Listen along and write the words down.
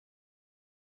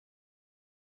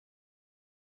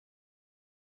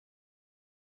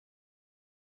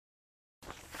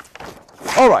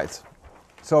Alright,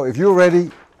 so if you're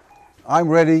ready, I'm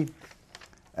ready,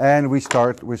 and we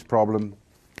start with problem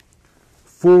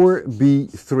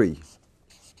 4b3.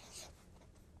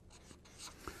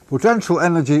 Potential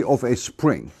energy of a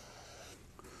spring.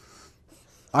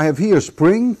 I have here a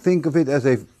spring. Think of it as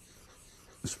a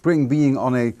spring being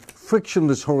on a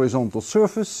frictionless horizontal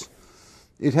surface.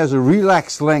 It has a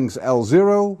relaxed length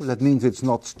L0. That means it's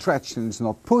not stretched and it's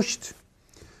not pushed.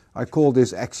 I call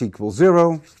this x equals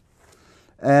 0.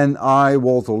 And I,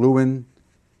 Walter Lewin,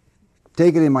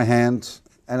 take it in my hand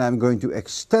and I'm going to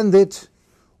extend it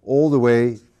all the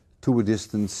way to a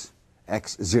distance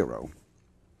x0.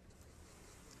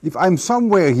 If I'm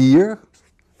somewhere here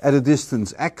at a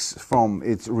distance x from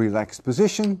its relaxed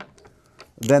position,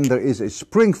 then there is a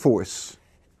spring force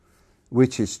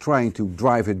which is trying to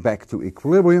drive it back to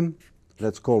equilibrium.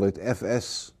 Let's call it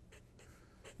Fs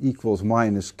equals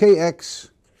minus kx.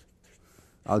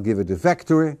 I'll give it a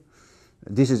vector.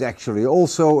 This is actually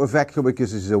also a vector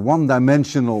because this is a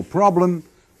one-dimensional problem.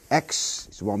 X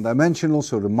is one-dimensional,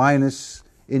 so the minus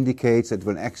indicates that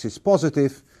when x is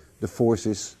positive, the force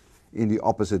is in the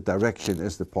opposite direction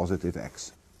as the positive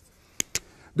x.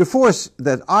 The force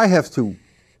that I have to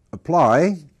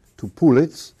apply to pull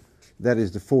it, that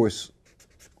is the force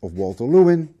of Walter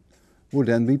Lewin, would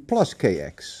then be plus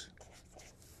kx,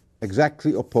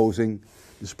 exactly opposing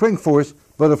the spring force,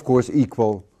 but of course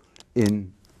equal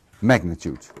in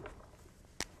magnitude.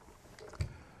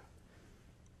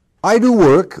 I do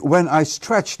work when I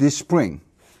stretch this spring,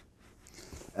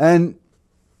 and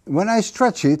when I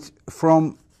stretch it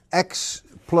from x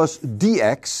plus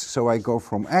dx, so I go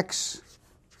from x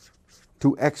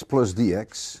to x plus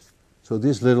dx, so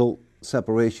this little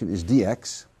separation is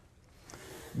dx,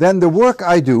 then the work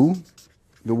I do,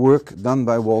 the work done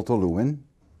by Walter Lewin,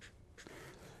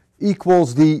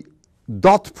 equals the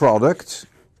dot product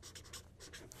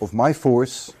of my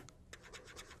force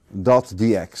dot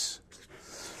dx.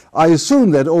 I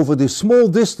assume that over this small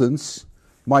distance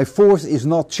my force is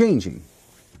not changing.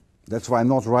 That's why I'm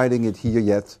not writing it here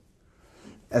yet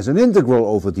as an integral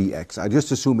over dx. I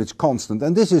just assume it's constant,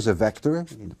 and this is a vector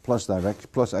in the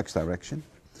plus x direction.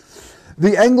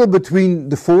 The angle between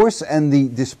the force and the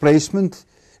displacement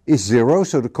is 0,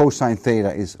 so the cosine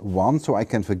theta is 1, so I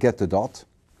can forget the dot.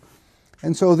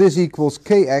 And so this equals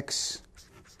kx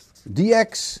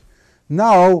dx.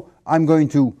 Now I'm going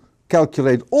to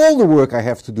calculate all the work I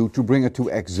have to do to bring it to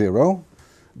x0.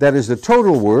 That is the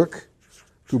total work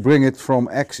to bring it from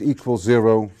x equals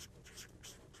 0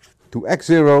 to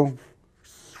x0,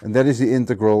 and that is the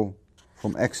integral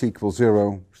from x equals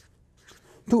 0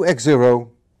 to x0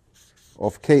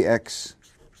 of kx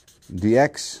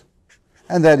dx,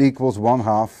 and that equals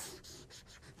 1/2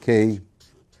 k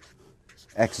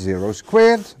x0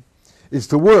 squared. It's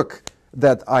the work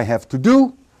that I have to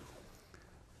do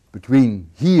between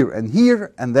here,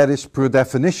 and that is per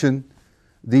definition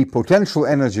the potential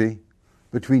energy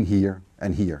between here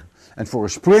and here. And for a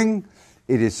spring,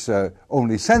 it is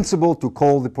only sensible to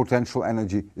call the potential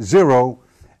energy 0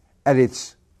 at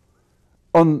its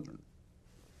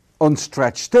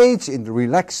unstretched stage, in the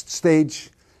relaxed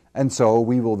stage, and so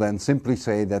we will then simply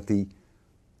say that the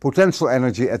potential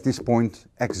energy at this point,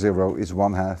 x0, is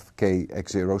 1/2 k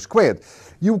x0 squared.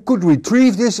 You could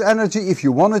retrieve this energy if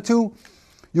you wanted to.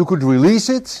 You could release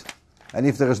it, and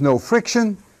if there is no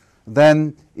friction,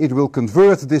 then it will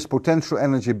convert this potential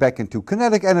energy back into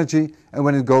kinetic energy, and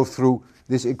when it goes through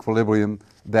this equilibrium,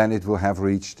 then it will have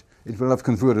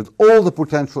converted all the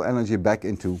potential energy back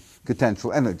into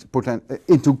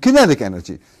kinetic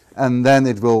energy, and then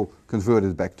it will convert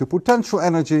it back to potential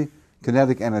energy,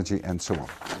 kinetic energy, and so on.